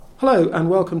Hello and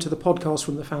welcome to the podcast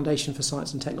from the Foundation for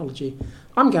Science and Technology.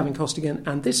 I'm Gavin Costigan,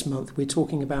 and this month we're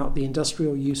talking about the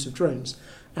industrial use of drones.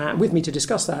 And with me to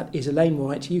discuss that is Elaine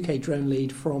White, UK drone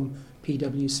lead from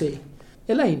PwC.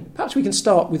 Elaine, perhaps we can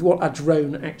start with what a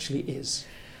drone actually is.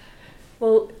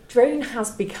 Well, drone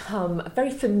has become a very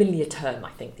familiar term,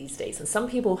 I think, these days, and some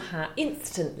people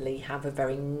instantly have a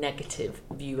very negative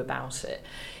view about it.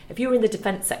 If you're in the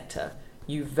defence sector,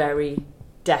 you very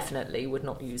definitely would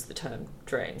not use the term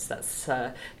drones.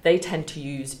 They tend to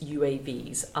use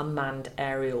UAVs, unmanned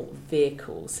aerial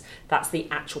vehicles. That's the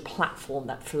actual platform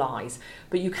that flies.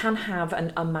 But you can have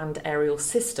an unmanned aerial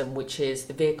system, which is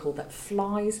the vehicle that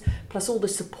flies, plus all the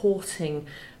supporting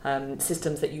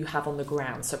systems that you have on the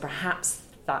ground. So perhaps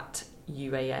that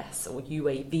UAS or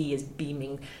UAV is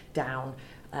beaming down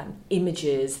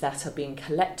images that are being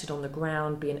collected on the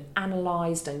ground, being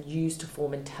analysed and used to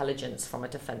form intelligence from a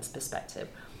defence perspective.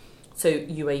 So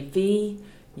UAV,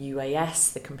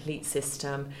 UAS, the complete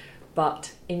system,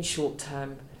 but in short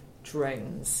term,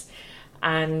 drones.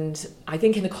 And I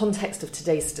think in the context of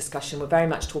today's discussion, we're very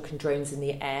much talking drones in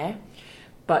the air.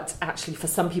 But actually, for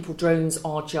some people, drones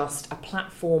are just a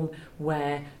platform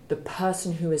where the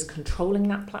person who is controlling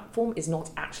that platform is not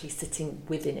actually sitting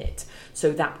within it.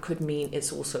 So that could mean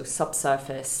it's also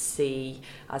subsurface, sea,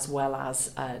 as well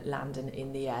as land and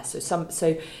in the air.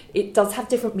 So it does have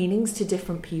different meanings to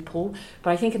different people.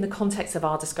 But I think in the context of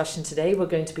our discussion today, we're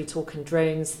going to be talking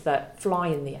drones that fly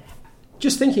in the air.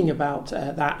 Just thinking about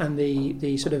that and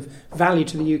the sort of value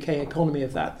to the UK economy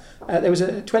of that, there was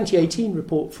a 2018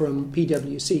 report from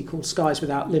PwC called Skies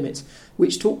Without Limits,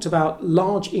 which talked about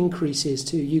large increases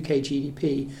to UK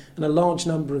GDP and a large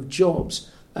number of jobs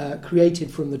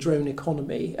created from the drone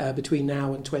economy between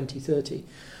now and 2030.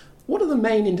 What are the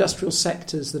main industrial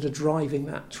sectors that are driving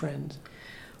that trend?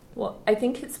 Well, I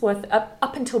think it's worth,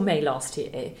 up until May last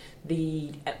year,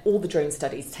 all the drone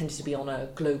studies tended to be on a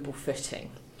global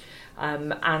footing.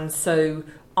 And so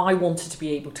I wanted to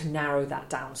be able to narrow that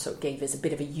down so it gave us a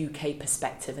bit of a UK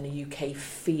perspective and a UK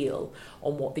feel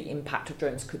on what the impact of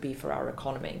drones could be for our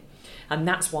economy. And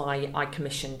that's why I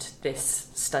commissioned this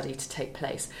study to take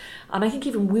place. And I think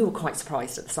even we were quite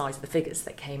surprised at the size of the figures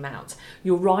that came out.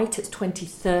 You're right, it's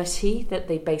 2030 that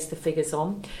they base the figures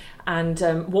on. And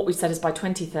what we said is by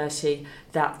 2030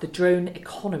 that the drone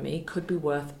economy could be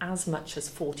worth as much as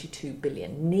 42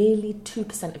 billion, nearly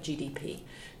 2% of GDP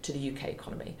to the UK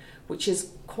economy, which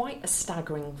is quite a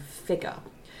staggering figure.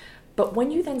 But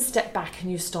when you then step back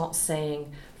and you start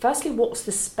saying, firstly, what's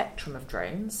the spectrum of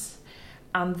drones?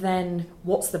 And then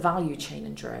what's the value chain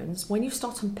in drones? When you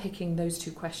start unpicking those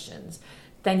two questions,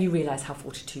 then you realise how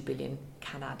 42 billion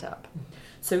can add up.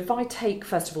 So if I take,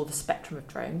 first of all, the spectrum of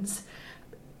drones,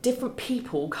 different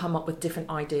people come up with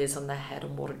different ideas on their head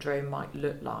on what a drone might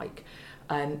look like.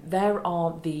 There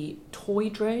are the toy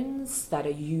drones that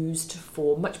are used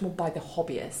for much more by the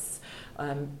hobbyists,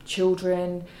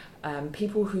 children,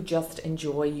 people who just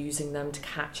enjoy using them to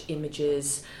catch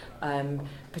images,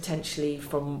 potentially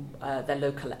from their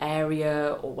local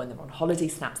area or when they're on holiday,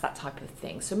 snaps, that type of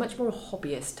thing. So much more a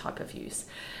hobbyist type of use.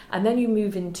 And then you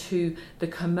move into the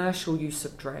commercial use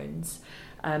of drones.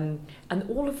 And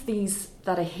all of these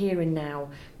that are here and now,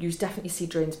 you definitely see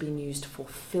drones being used for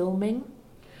filming.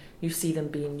 You see them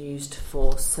being used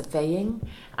for surveying,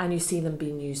 and you see them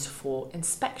being used for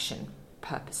inspection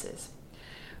purposes.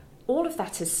 All of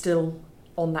that is still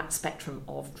on that spectrum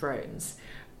of drones.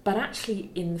 But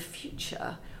actually in the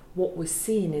future, what we're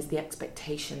seeing is the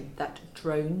expectation that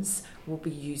drones will be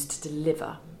used to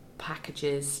deliver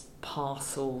packages,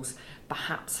 parcels,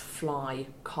 perhaps fly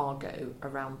cargo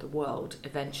around the world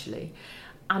eventually.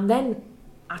 And then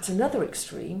at another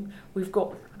extreme, we've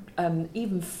got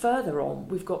even further on,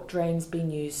 we've got drones being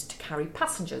used to carry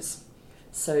passengers.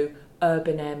 So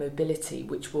urban air mobility,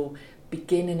 which will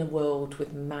begin in a world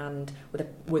with manned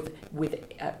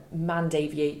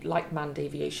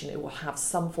aviation. It will have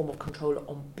some form of controller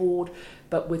on board,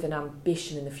 but with an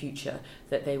ambition in the future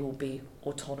that they will be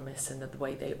autonomous in the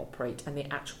way they operate, and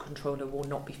the actual controller will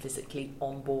not be physically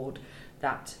on board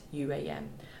that UAM.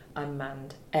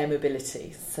 Unmanned air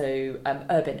mobility, so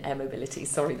urban air mobility.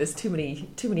 Sorry, there's too many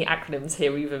acronyms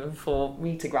here even for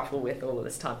me to grapple with all of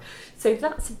this time. So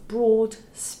that's a broad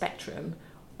spectrum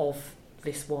of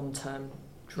this one term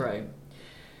drone.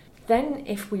 Then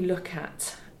if we look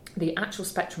at the actual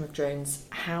spectrum of drones,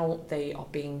 how they are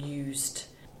being used,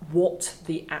 what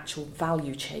the actual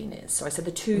value chain is. So I said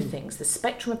the two things, the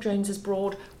spectrum of drones is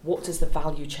broad, what does the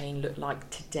value chain look like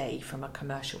today from a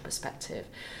commercial perspective?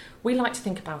 We like to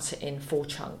think about it in 4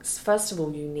 chunks. First of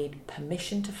all, you need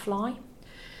permission to fly.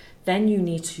 Then you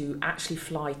need to actually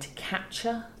fly to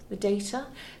capture the data.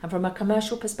 And from a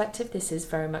commercial perspective, this is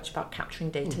very much about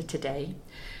capturing data today.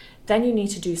 Then you need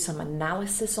to do some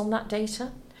analysis on that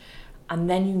data. And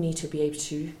then you need to be able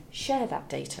to share that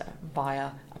data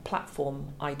via a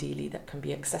platform, ideally, that can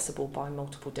be accessible by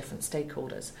multiple different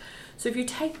stakeholders. So if you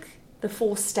take the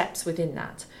 4 steps within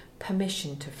that,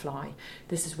 permission to fly,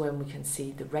 this is when we can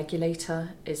see the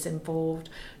regulator is involved.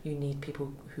 You need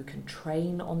people who can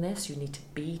train on this. You need to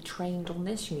be trained on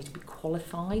this. You need to be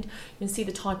qualified. You can see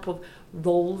the type of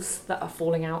roles that are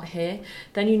falling out here.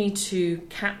 Then you need to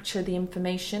capture the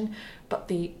information. But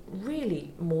the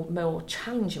really more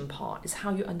challenging part is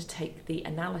how you undertake the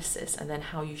analysis and then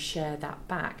how you share that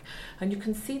back. And you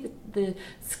can see that the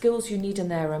skills you need in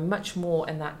there are much more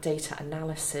in that data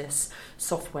analysis,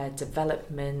 software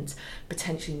development,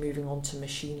 potentially moving on to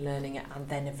machine learning and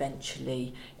then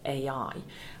eventually AI.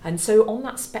 And so on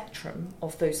that spectrum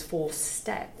of those 4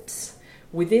 steps,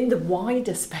 within the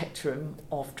wider spectrum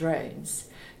of drones,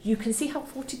 you can see how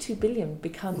 42 billion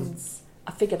becomes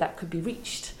a figure that could be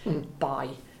reached by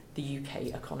the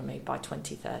UK economy by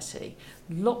 2030.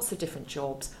 Lots of different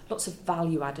jobs, lots of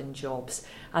value-adding jobs.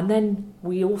 And then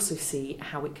we also see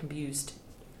how it can be used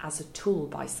as a tool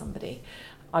by somebody.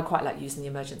 I quite like using the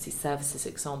emergency services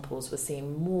examples. We're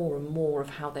seeing more and more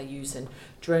of how they're using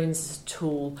drones as a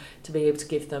tool to be able to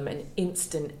give them an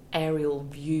instant aerial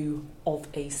view of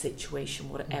a situation,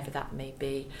 whatever that may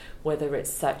be, whether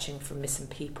it's searching for missing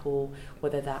people,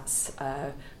 whether that's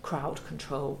crowd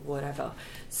control, whatever.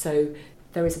 So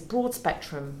there is a broad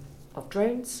spectrum of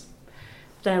drones.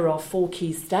 There are 4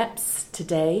 key steps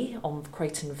today on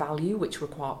creating value, which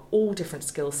require all different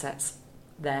skill sets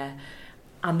there.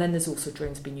 And then there's also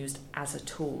drones being used as a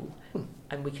tool,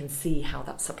 and we can see how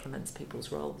that supplements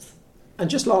people's roles.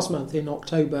 And just last month, in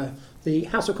October, the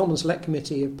House of Commons Select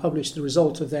Committee have published the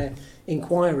result of their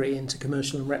inquiry into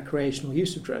commercial and recreational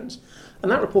use of drones.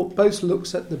 And that report both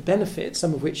looks at the benefits,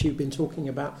 some of which you've been talking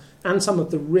about, and some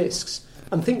of the risks,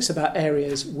 and thinks about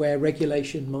areas where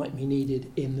regulation might be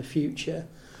needed in the future.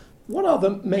 What are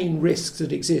the main risks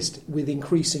that exist with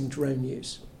increasing drone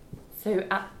use? So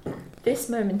at this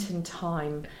moment in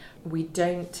time, we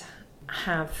don't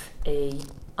have a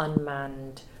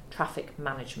unmanned traffic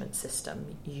management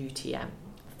system, UTM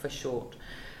for short.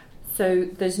 So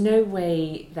there's no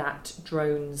way that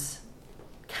drones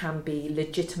can be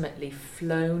legitimately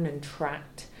flown and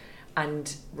tracked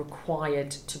and required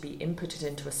to be inputted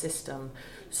into a system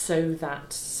so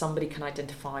that somebody can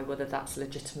identify whether that's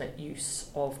legitimate use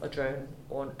of a drone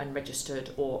or unregistered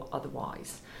or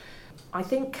otherwise. I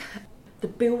think the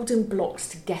building blocks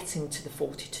to getting to the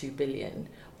 42 billion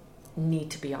need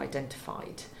to be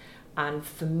identified. And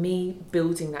for me,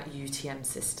 building that UTM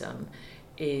system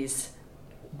is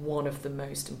one of the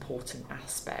most important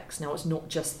aspects. Now, it's not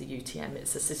just the UTM,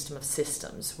 it's a system of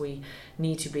systems. We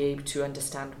need to be able to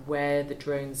understand where the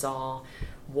drones are,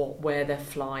 where they're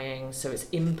flying, so it's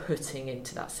inputting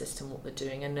into that system what they're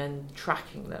doing and then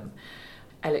tracking them.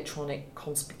 Electronic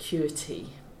conspicuity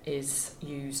is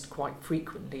used quite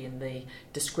frequently in the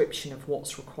description of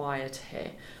what's required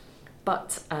here.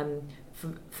 But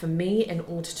for me, in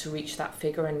order to reach that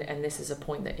figure, and this is a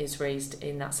point that is raised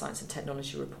in that Science and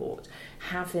Technology report,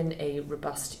 having a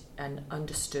robust and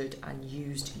understood and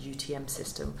used UTM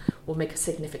system will make a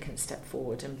significant step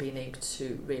forward in being able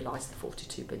to realise the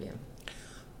 42 billion.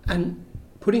 And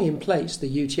putting in place the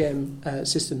UTM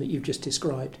system that you've just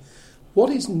described,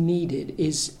 what is needed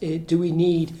do we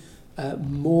need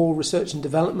more research and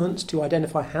development to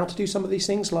identify how to do some of these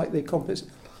things, like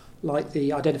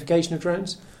the identification of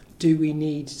drones? Do we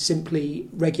need simply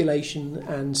regulation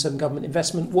and some government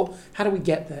investment? How do we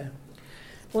get there?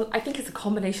 Well, I think it's a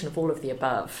combination of all of the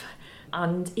above.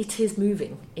 And it is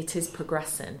moving, it is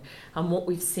progressing. And what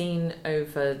we've seen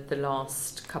over the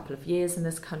last couple of years in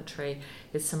this country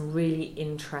is some really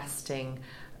interesting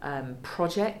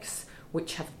projects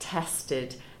which have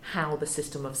tested how the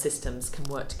system of systems can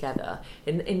work together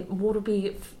in what will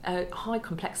be high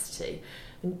complexity.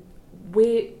 And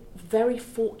we're very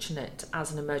fortunate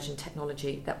as an emerging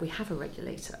technology that we have a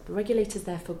regulator. The regulator's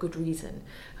there for good reason,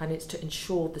 and it's to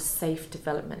ensure the safe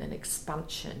development and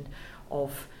expansion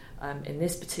of, in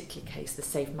this particular case, the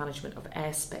safe management of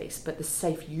airspace, but the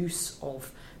safe use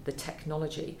of the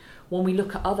technology. When we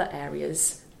look at other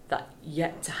areas that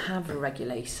yet to have a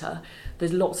regulator,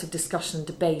 there's lots of discussion and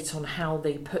debate on how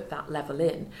they put that level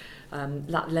in,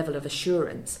 that level of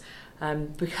assurance.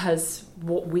 Because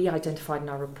what we identified in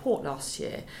our report last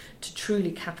year, to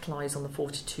truly capitalise on the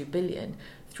 42 billion,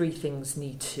 3 things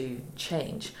need to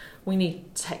change. We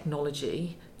need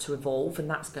technology to evolve, and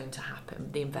that's going to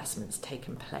happen. The investment's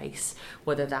taken place,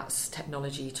 whether that's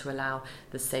technology to allow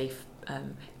the safe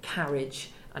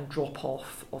carriage and drop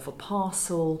off of a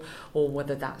parcel, or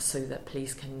whether that's so that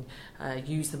police can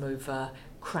use them over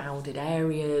crowded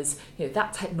areas.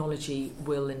 That technology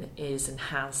will and is and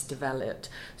has developed.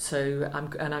 So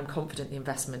I'm confident the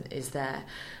investment is there.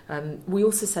 We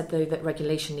also said, though, that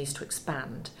regulation needs to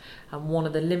expand. And one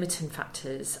of the limiting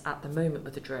factors at the moment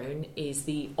with the drone is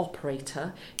the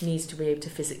operator needs to be able to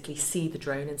physically see the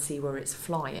drone and see where it's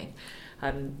flying.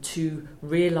 To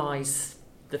realise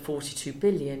the 42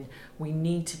 billion, we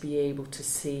need to be able to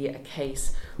see a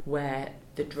case where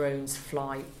the drones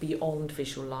fly beyond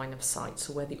visual line of sight,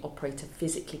 so where the operator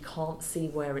physically can't see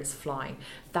where it's flying.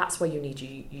 That's where you need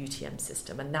your UTM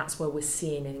system, and that's where we're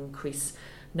seeing an increased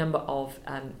number of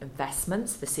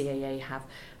investments. The CAA have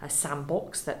a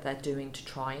sandbox that they're doing to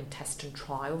try and test and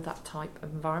trial that type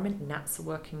of environment. NASA are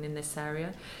working in this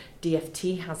area.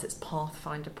 DFT has its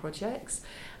Pathfinder projects,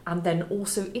 and then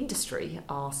also industry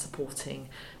are supporting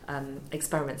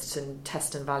experiments and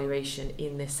test and evaluation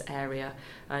in this area.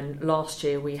 And last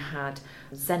year we had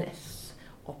Zenith,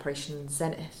 Operation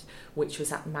Zenith, which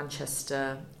was at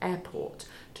Manchester Airport,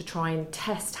 to try and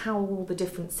test how all the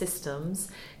different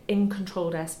systems in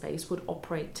controlled airspace would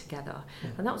operate together.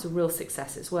 And that was a real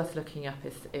success. It's worth looking up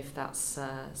if that's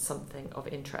something of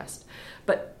interest.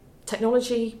 But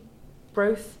technology,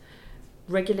 growth,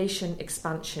 regulation,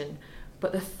 expansion.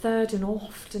 But the third and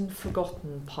often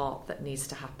forgotten part that needs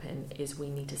to happen is we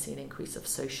need to see an increase of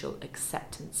social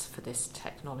acceptance for this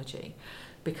technology,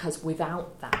 because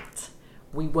without that,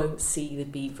 we won't see the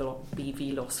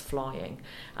BVLOS flying,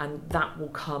 and that will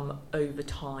come over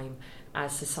time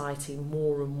as society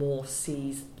more and more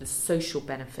sees the social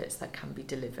benefits that can be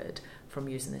delivered from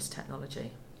using this technology.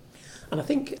 And I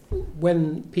think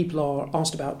when people are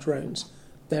asked about drones,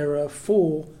 there are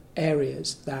 4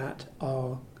 areas that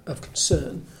are of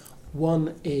concern.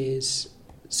 One is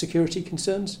security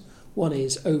concerns, one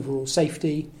is overall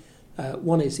safety,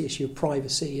 one is the issue of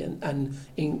privacy, and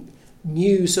in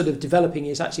new sort of developing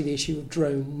is actually the issue of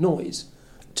drone noise.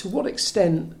 To what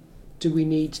extent do we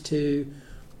need to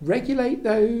regulate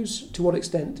those? To what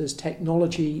extent does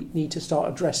technology need to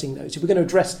start addressing those? If we're going to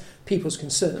address people's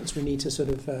concerns, we need to sort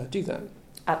of do that.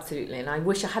 Absolutely, and I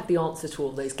wish I had the answer to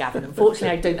all those, Gavin.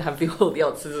 Unfortunately, I don't have all the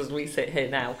answers as we sit here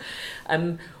now.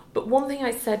 But one thing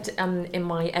I said in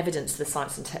my evidence to the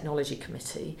Science and Technology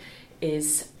Committee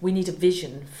is we need a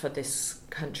vision for this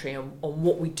country on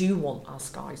what we do want our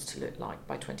skies to look like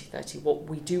by 2030, what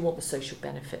we do want the social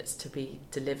benefits to be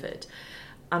delivered.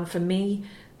 And for me,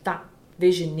 that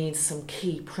vision needs some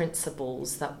key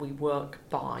principles that we work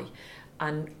by.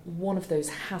 And one of those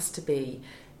has to be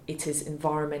it is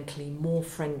environmentally more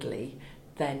friendly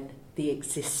than the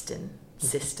existing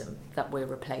system that we're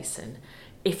replacing.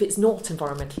 If it's not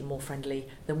environmentally more friendly,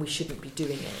 then we shouldn't be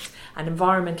doing it. And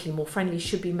environmentally more friendly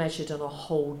should be measured on a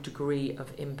whole degree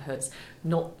of inputs,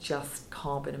 not just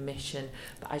carbon emission,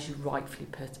 but as you rightfully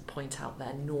point out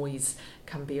there, noise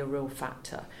can be a real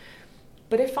factor.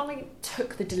 But if I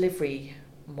took the delivery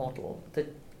model, the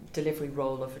delivery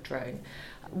role of a drone,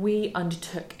 we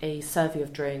undertook a survey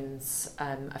of drones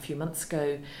a few months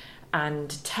ago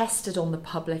and tested on the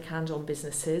public and on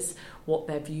businesses what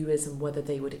their view is and whether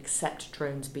they would accept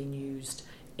drones being used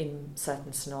in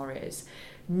certain scenarios.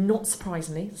 Not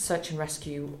surprisingly, search and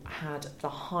rescue had the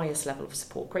highest level of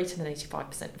support. Greater than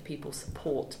 85% of people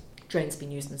support drones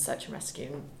being used in search and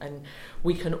rescue, and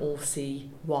we can all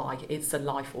see why. It's a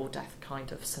life or death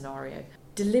kind of scenario.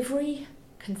 Delivery,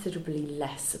 considerably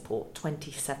less support.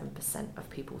 27% of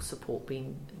people support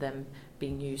them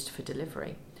being used for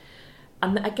delivery.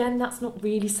 And again, that's not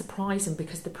really surprising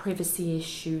because the privacy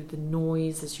issue, the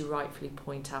noise, as you rightfully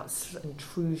point out,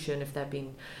 intrusion if there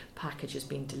being packages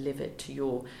being delivered to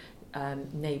your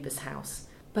neighbour's house.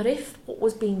 But if what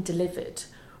was being delivered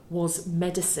was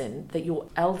medicine that your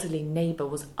elderly neighbour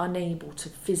was unable to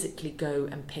physically go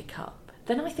and pick up,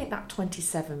 then I think that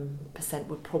 27%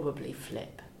 would probably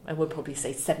flip. I would probably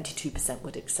say 72%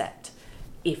 would accept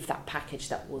if that package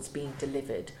that was being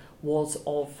delivered was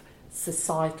of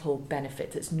societal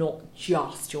benefit. It's not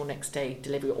just your next day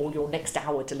delivery or your next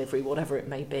hour delivery, whatever it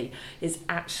may be, is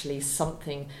actually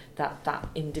something that that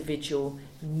individual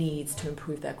needs to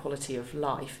improve their quality of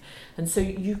life. And so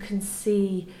you can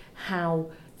see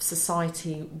how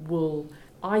society will,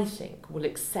 I think, will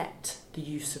accept the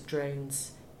use of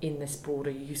drones in this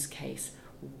broader use case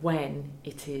when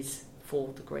it is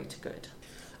for the greater good.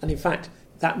 And in fact,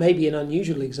 that may be an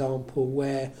unusual example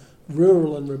where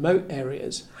rural and remote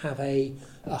areas have a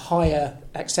higher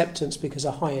acceptance because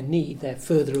a higher need. They're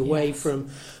further away from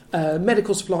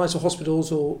medical supplies or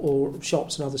hospitals or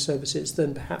shops and other services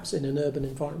than perhaps in an urban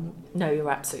environment. No, you're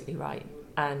absolutely right.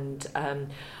 And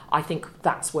I think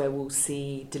that's where we'll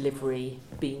see delivery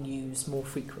being used more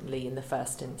frequently in the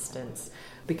first instance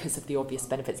because of the obvious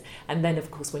benefits. And then, of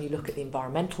course, when you look at the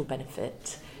environmental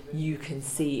benefit, you can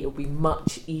see it'll be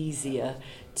much easier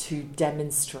to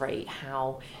demonstrate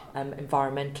how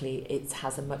environmentally it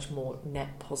has a much more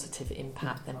net positive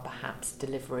impact than perhaps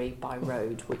delivery by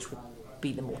road, which would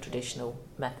be the more traditional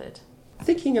method.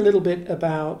 Thinking a little bit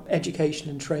about education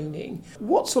and training,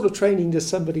 what sort of training does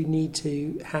somebody need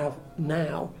to have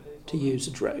now to use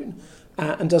a drone?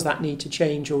 And does that need to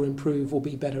change or improve or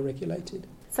be better regulated?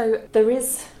 So there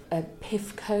is a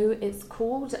PIFCO, it's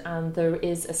called, and there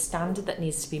is a standard that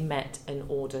needs to be met in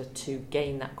order to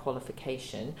gain that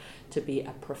qualification to be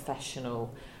a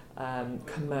professional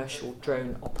commercial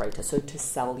drone operator, so to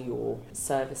sell your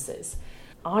services.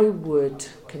 I would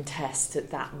contest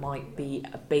that that might be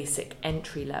a basic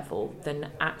entry level. Then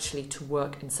actually to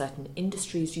work in certain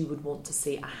industries you would want to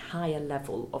see a higher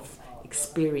level of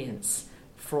experience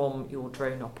from your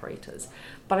drone operators.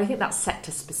 But I think that's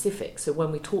sector specific. So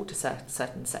when we talk to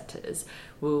certain sectors,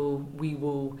 we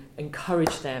will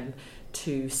encourage them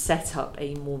to set up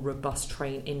a more robust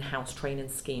in-house training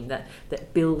scheme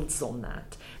that builds on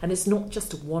that. And it's not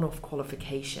just a one-off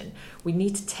qualification. We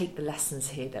need to take the lessons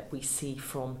here that we see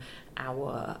from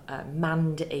our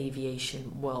manned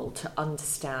aviation world to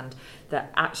understand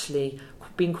that actually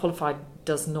being qualified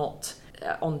does not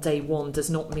on day one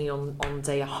does not mean on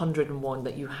day 101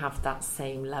 that you have that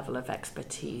same level of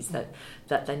expertise, that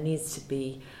there needs to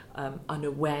be an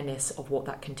awareness of what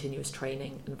that continuous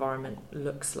training environment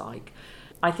looks like.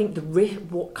 I think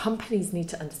what companies need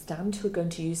to understand who are going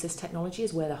to use this technology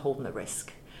is where they're holding the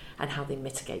risk and how they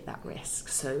mitigate that risk.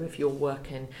 So if you're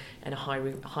working in a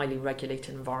highly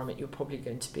regulated environment, you're probably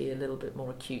going to be a little bit more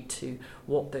acute to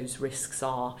what those risks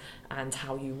are and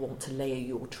how you want to layer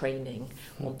your training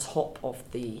on top of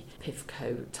the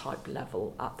PIFCO type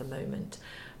level at the moment.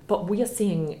 But we are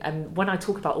seeing, when I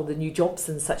talk about all the new jobs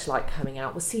and such like coming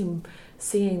out, we're seeing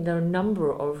there are a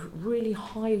number of really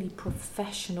highly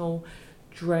professional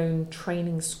drone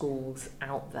training schools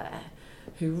out there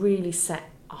who really set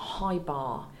a high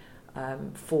bar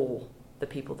for the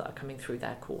people that are coming through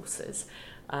their courses.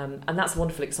 And that's a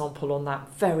wonderful example on that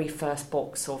very first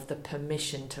box of the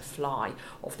permission to fly,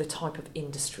 of the type of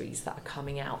industries that are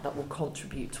coming out that will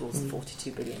contribute towards the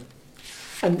 42 billion.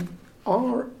 And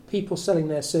are people selling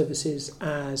their services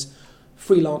as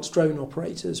freelance drone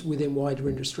operators within wider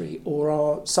industry, or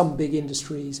are some big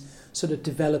industries sort of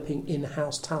developing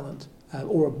in-house talent,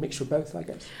 or a mixture of both, I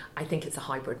guess? I think it's a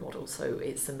hybrid model, so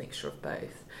it's a mixture of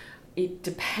both. It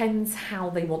depends how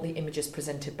they want the images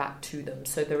presented back to them.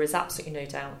 So there is absolutely no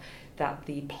doubt that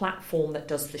the platform that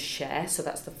does the share, so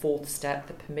that's the fourth step,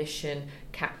 the permission,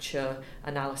 capture,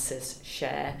 analysis,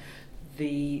 share,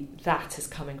 that is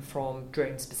coming from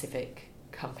drone-specific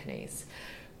companies.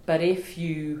 But if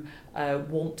you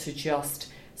want to just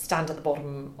stand at the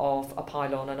bottom of a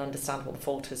pylon and understand what the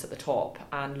fault is at the top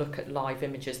and look at live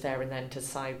images there and then to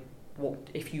decide what,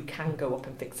 if you can go up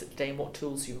and fix it today and what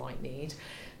tools you might need,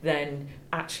 then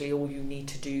actually all you need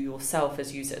to do yourself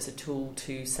is use it as a tool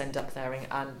to send up there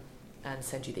and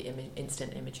send you the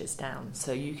instant images down.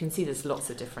 So you can see there's lots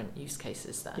of different use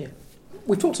cases there. Yeah.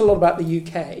 We've talked a lot about the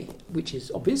UK, which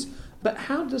is obvious, but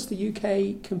how does the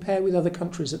UK compare with other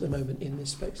countries at the moment in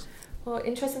this space? Well,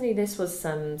 interestingly, this was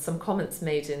some comments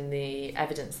made in the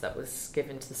evidence that was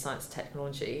given to the Science and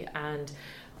Technology, and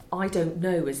I don't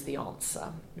know is the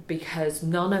answer, because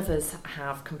none of us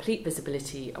have complete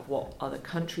visibility of what other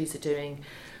countries are doing.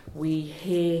 We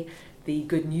hear the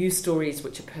good news stories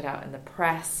which are put out in the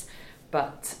press,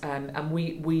 but and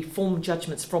we form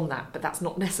judgments from that, but that's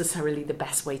not necessarily the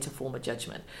best way to form a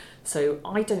judgment. So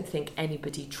I don't think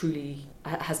anybody truly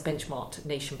has benchmarked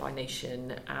nation by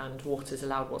nation and what is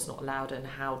allowed, what's not allowed, and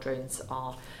how drones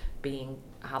are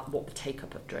what the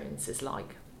take-up of drones is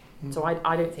like. So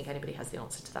I don't think anybody has the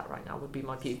answer to that right now, would be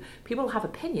my view. People have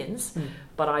opinions,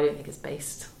 but I don't think it's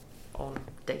based on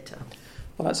data.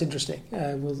 Well, that's interesting.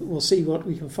 We'll see what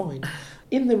we can find.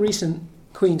 In the recent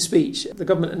Queen's speech, the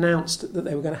government announced that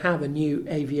they were going to have a new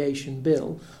aviation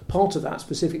bill. Part of that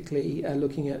specifically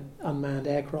looking at unmanned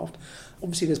aircraft.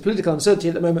 Obviously there's political uncertainty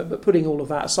at the moment, but putting all of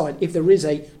that aside, if there is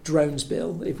a drones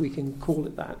bill, if we can call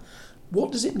it that,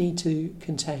 what does it need to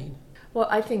contain? Well,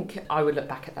 I think I would look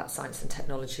back at that Science and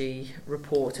Technology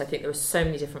report. I think there are so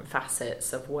many different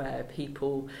facets of where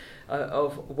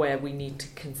we need to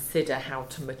consider how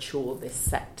to mature this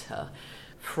sector.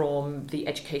 From the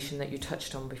education that you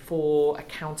touched on before,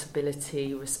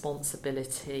 accountability,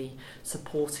 responsibility,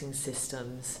 supporting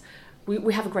systems.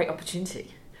 We have a great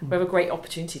opportunity. We have a great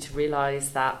opportunity to realise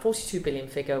that 42 billion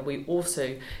figure. We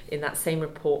also, in that same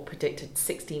report, predicted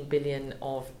 16 billion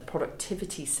of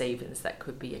productivity savings that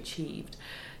could be achieved.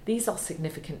 These are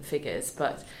significant figures,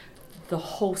 but the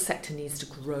whole sector needs to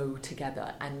grow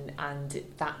together, and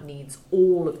that needs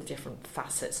all of the different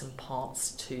facets and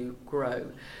parts to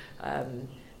grow,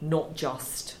 not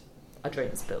just a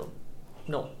drains bill,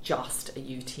 not just a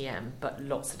UTM, but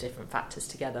lots of different factors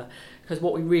together. Because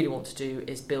what we really want to do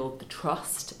is build the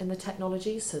trust in the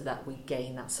technology so that we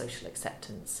gain that social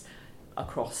acceptance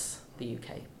across the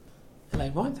UK.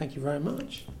 Elaine White, thank you very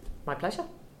much. My pleasure.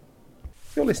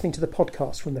 You're listening to the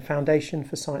podcast from the Foundation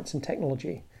for Science and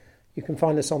Technology. You can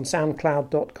find us on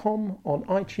soundcloud.com, on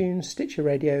iTunes, Stitcher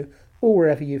Radio, or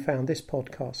wherever you found this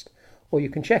podcast. Or you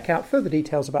can check out further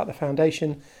details about the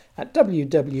Foundation at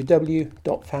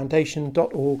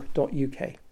www.foundation.org.uk.